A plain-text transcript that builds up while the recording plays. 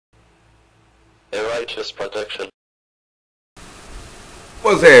A righteous protection.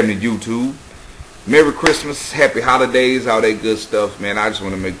 What's happening, YouTube? Merry Christmas, Happy Holidays, all that good stuff, man. I just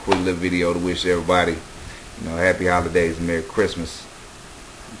want to make a quick little video to wish everybody, Happy Holidays and Merry Christmas.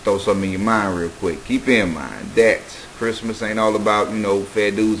 Throw something in your mind real quick. Keep in mind that Christmas ain't all about, fat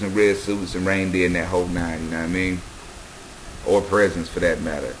dudes in red suits and reindeer and that whole nine, you know what I mean? Or presents for that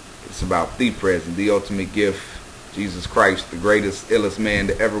matter. It's about the present, the ultimate gift. Jesus Christ, the greatest, illest man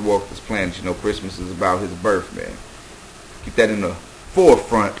to ever walk this planet. Christmas is about his birth, man. Keep that in the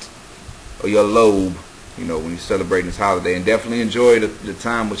forefront of your lobe, when you're celebrating this holiday. And definitely enjoy the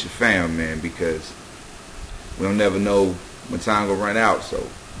time with your fam, man, because we don't never know when time will run out. So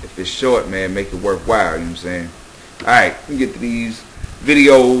if it's short, man, make it worthwhile, you know what I'm saying? Alright, we get to these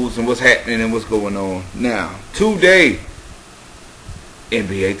videos and what's happening and what's going on. Now, today,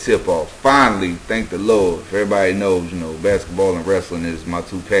 NBA tip-off. Finally, thank the Lord. Everybody knows, basketball and wrestling is my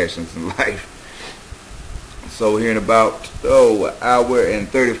two passions in life. So here in about, an hour and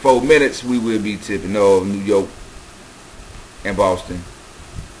 34 minutes, we will be tipping off New York and Boston.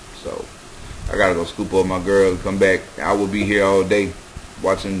 So I got to go scoop up my girl and come back. I will be here all day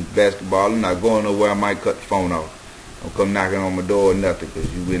watching basketball. I'm not going nowhere. I might cut the phone off. Don't come knocking on my door or nothing,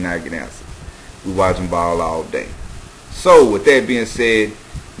 because you will not get answered. We watching ball all day. So, with that being said,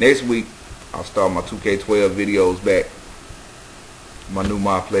 next week, I'll start my 2K12 videos back. My new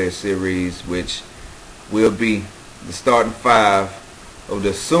My Player series, which will be the starting five of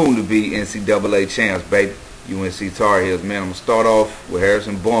the soon-to-be NCAA champs, baby. UNC Tar Heels, man. I'm going to start off with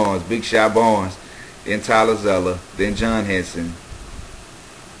Harrison Barnes, Big Shot Barnes, then Tyler Zeller, then John Henson,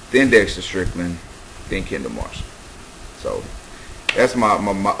 then Dexter Strickland, then Kendall Marshall. So, that's my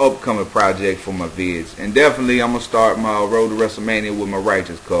upcoming project for my vids. And definitely I'm going to start my road to WrestleMania with my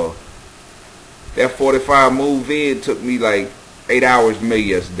righteous call. That 45 move vid took me like 8 hours to make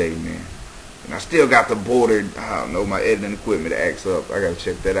yesterday, man. And I still got the border, my editing equipment to axe up. I got to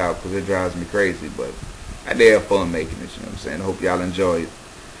check that out because it drives me crazy. But I did have fun making it, you know what I'm saying? I hope y'all enjoy it.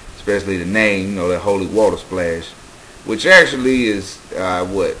 Especially the name, that Holy Water Splash. Which actually is,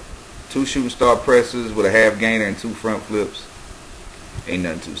 2 shooting star presses with a half gainer and 2 front flips. Ain't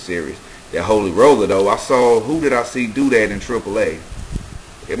nothing too serious. That Holy Roller, though, who did I see do that in AAA?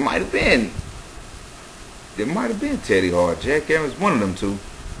 It might have been Teddy Hart. Jack Evans, one of them two.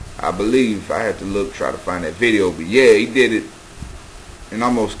 I believe. I had to try to find that video. But yeah, he did it and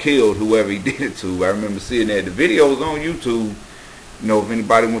almost killed whoever he did it to. I remember seeing that. The video was on YouTube. If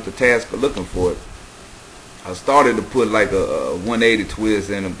anybody went to task of looking for it. I started to put like a 180 twist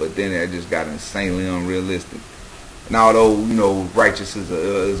in it, but then it just got insanely unrealistic. And although, Righteous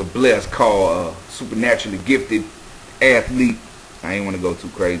is a blessed, called supernaturally gifted athlete, I ain't want to go too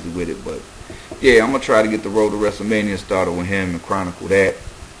crazy with it. But, yeah, I'm going to try to get the road to WrestleMania started with him and chronicle that.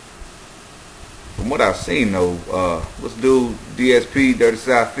 From what I've seen, though, what's the dude, DSP, Dirty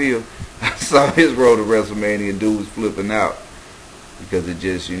South Field? I saw his road to WrestleMania, dude was flipping out. Because it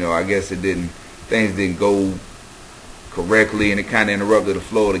just, I guess things didn't go correctly, and it kind of interrupted the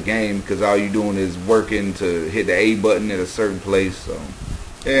flow of the game because all you're doing is working to hit the A button at a certain place. So,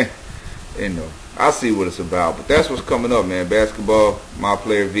 I'll see what it's about. But that's what's coming up, man. Basketball, My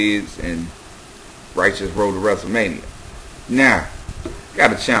Player vids, and Righteous Road to WrestleMania. Now,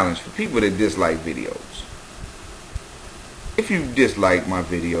 got a challenge for people that dislike videos. If you dislike my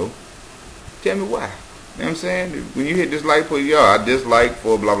video, tell me why. You know what I'm saying? When you hit dislike, put I dislike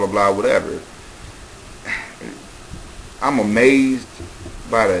for blah blah blah whatever. I'm amazed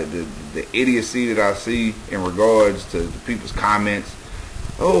by the idiocy that I see in regards to the people's comments.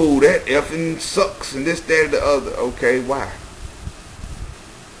 Oh, that effing sucks and this, that, and the other. Okay, why?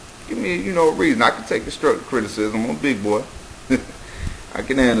 Give me, a reason. I can take constructive criticism. I'm a big boy. I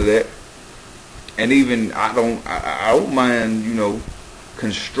can handle that. And even I don't mind,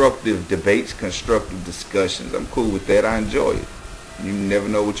 constructive debates, constructive discussions. I'm cool with that. I enjoy it. You never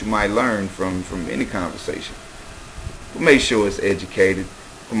know what you might learn from any conversation. But make sure it's educated.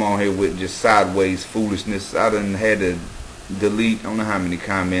 Come on here with just sideways foolishness. I done had to delete I don't know how many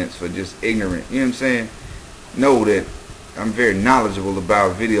comments for just ignorant. You know what I'm saying? Know that I'm very knowledgeable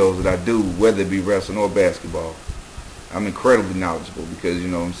about videos that I do, whether it be wrestling or basketball. I'm incredibly knowledgeable because,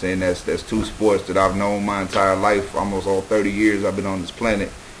 what I'm saying, that's 2 sports that I've known my entire life, almost all 30 years I've been on this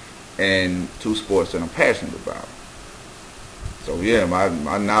planet, and 2 sports that I'm passionate about. So yeah,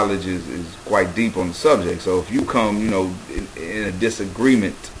 my knowledge is quite deep on the subject. So if you come, in a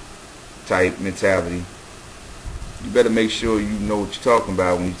disagreement type mentality, you better make sure you know what you're talking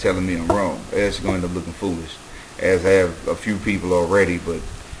about when you're telling me I'm wrong. Else you're going to end up looking foolish, as have a few people already. But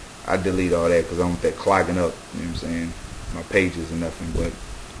I delete all that because I don't want that clogging up, you know what I'm saying, my pages and nothing. But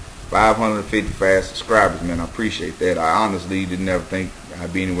 555 subscribers, man. I appreciate that. I honestly didn't ever think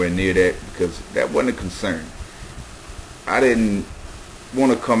I'd be anywhere near that, because that wasn't a concern. I didn't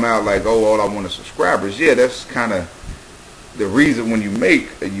want to come out like, oh, all I want is subscribers. Yeah, that's kind of the reason when you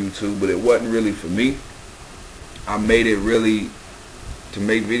make a YouTube, but it wasn't really for me. I made it really to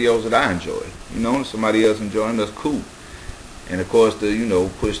make videos that I enjoy. You know, and somebody else enjoying, that's cool. And of course, to, you know,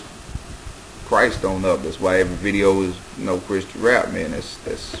 push Christ on up. That's why every video is, you know, Christian rap, man.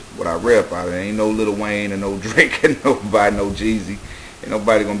 That's what I rap out. There ain't no Lil Wayne and no Drake and nobody, no Jeezy. Ain't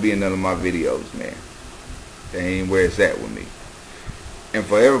nobody gonna be in none of my videos, man. That ain't where it's at with me. And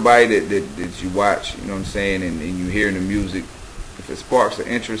for everybody that you watch, you know what I'm saying, and you hearing the music, if it sparks an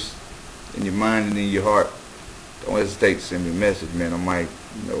interest in your mind and in your heart, don't hesitate to send me a message, man. I might,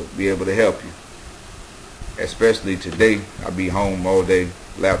 you know, be able to help you. Especially today, I'll be home all day.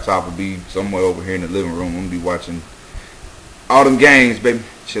 Laptop will be somewhere over here in the living room. I'm gonna be watching all them games, baby,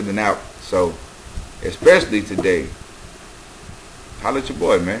 chilling out. So, especially today, holla at your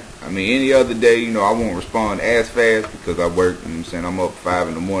boy, man. I mean, any other day, you know, I won't respond as fast because I work, you know what I'm saying? I'm up 5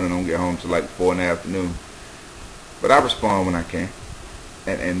 in the morning, I don't get home till like 4 in the afternoon. But I respond when I can.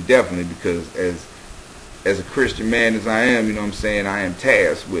 And definitely, because as a Christian man as I am, you know what I'm saying, I am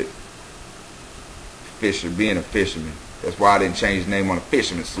tasked with being a fisherman. That's why I didn't change the name on a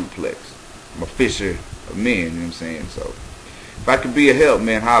Fisherman Suplex. I'm a fisher of men, you know what I'm saying? So, if I could be a help,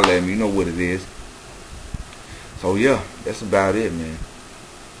 man, holla at me. You know what it is. So, yeah, that's about it, man.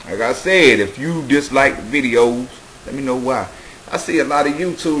 Like I said, if you dislike the videos, let me know why. I see a lot of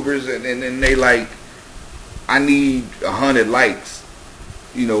YouTubers, and they like, I need 100 likes,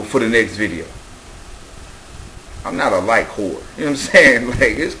 you know, for the next video. I'm not a like whore. You know what I'm saying? Like,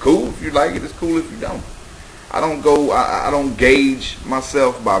 it's cool if you like it. It's cool if you don't. I don't gauge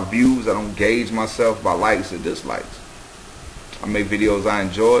myself by views. I don't gauge myself by likes or dislikes. I make videos I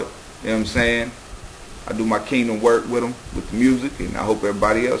enjoy. You know what I'm saying? I do my kingdom work with them, with the music, and I hope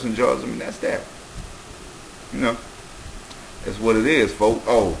everybody else enjoys them, and that's that. You know? That's what it is, folks.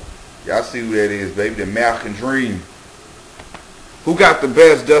 Oh, y'all see who that is, baby. The American Dream. Who got the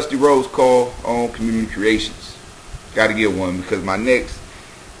best Dusty Rhodes call on Community Creations? Got to get one, because my next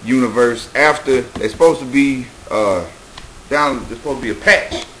universe, after there's supposed to be there's supposed to be a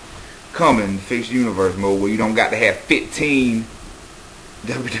patch coming to fix universe mode where you don't got to have 15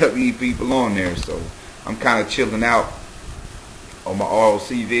 WWE people on there. So I'm kind of chilling out on my ROC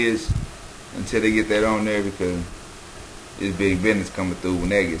vids until they get that on there, because it's big business coming through when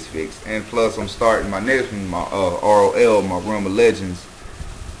that gets fixed. And plus, I'm starting my next one, my ROL, my Realm of Legends.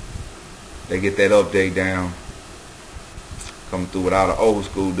 They get that update down, coming through with all the old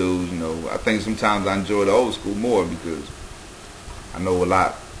school dudes. You know, I think sometimes I enjoy the old school more because I know a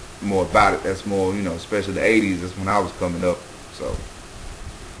lot more about it. That's more, you know, especially the 80s. That's when I was coming up. So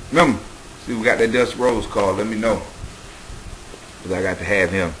remember, see, we got that Dusty Rhodes call. Let me know, because I got to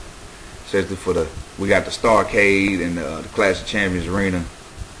have him, especially for we got the Starcade and the Clash of Champions Arena.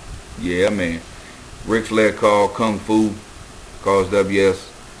 Yeah, man. Ric Flair call, Kung Fu calls WS.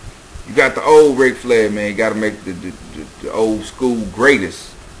 You got the old Ric Flair, man. You got to make the old school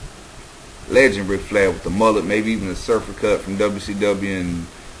greatest legend Ric Flair with the mullet, maybe even a surfer cut from WCW and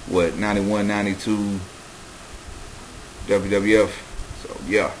what, 91, 92 WWF. So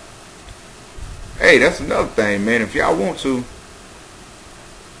yeah. Hey, that's another thing, man. If y'all want to,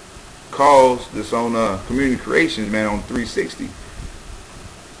 calls this on Community Creations, man, on 360.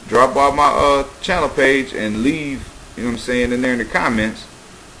 Drop by my channel page and leave, you know what I'm saying, in there in the comments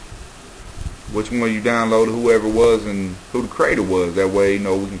which one you downloaded, whoever it was, and who the creator was. That way, you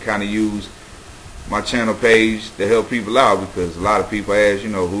know, we can kind of use my channel page to help people out, because a lot of people ask, you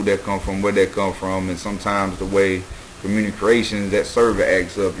know, who that come from, where that come from, and sometimes the way Community Creations, that server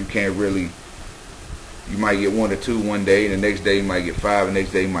acts up, you can't really, you might get 1 or 2 one day, and the next day you might get 5, and the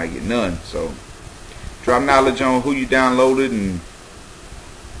next day you might get none. So drop knowledge on who you downloaded, and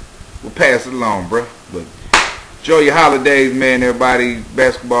we'll pass it along, bruh. But enjoy your holidays, man, everybody,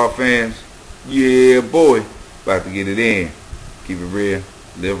 basketball fans. Yeah, boy, about to get it in. Keep it real,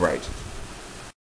 live righteous.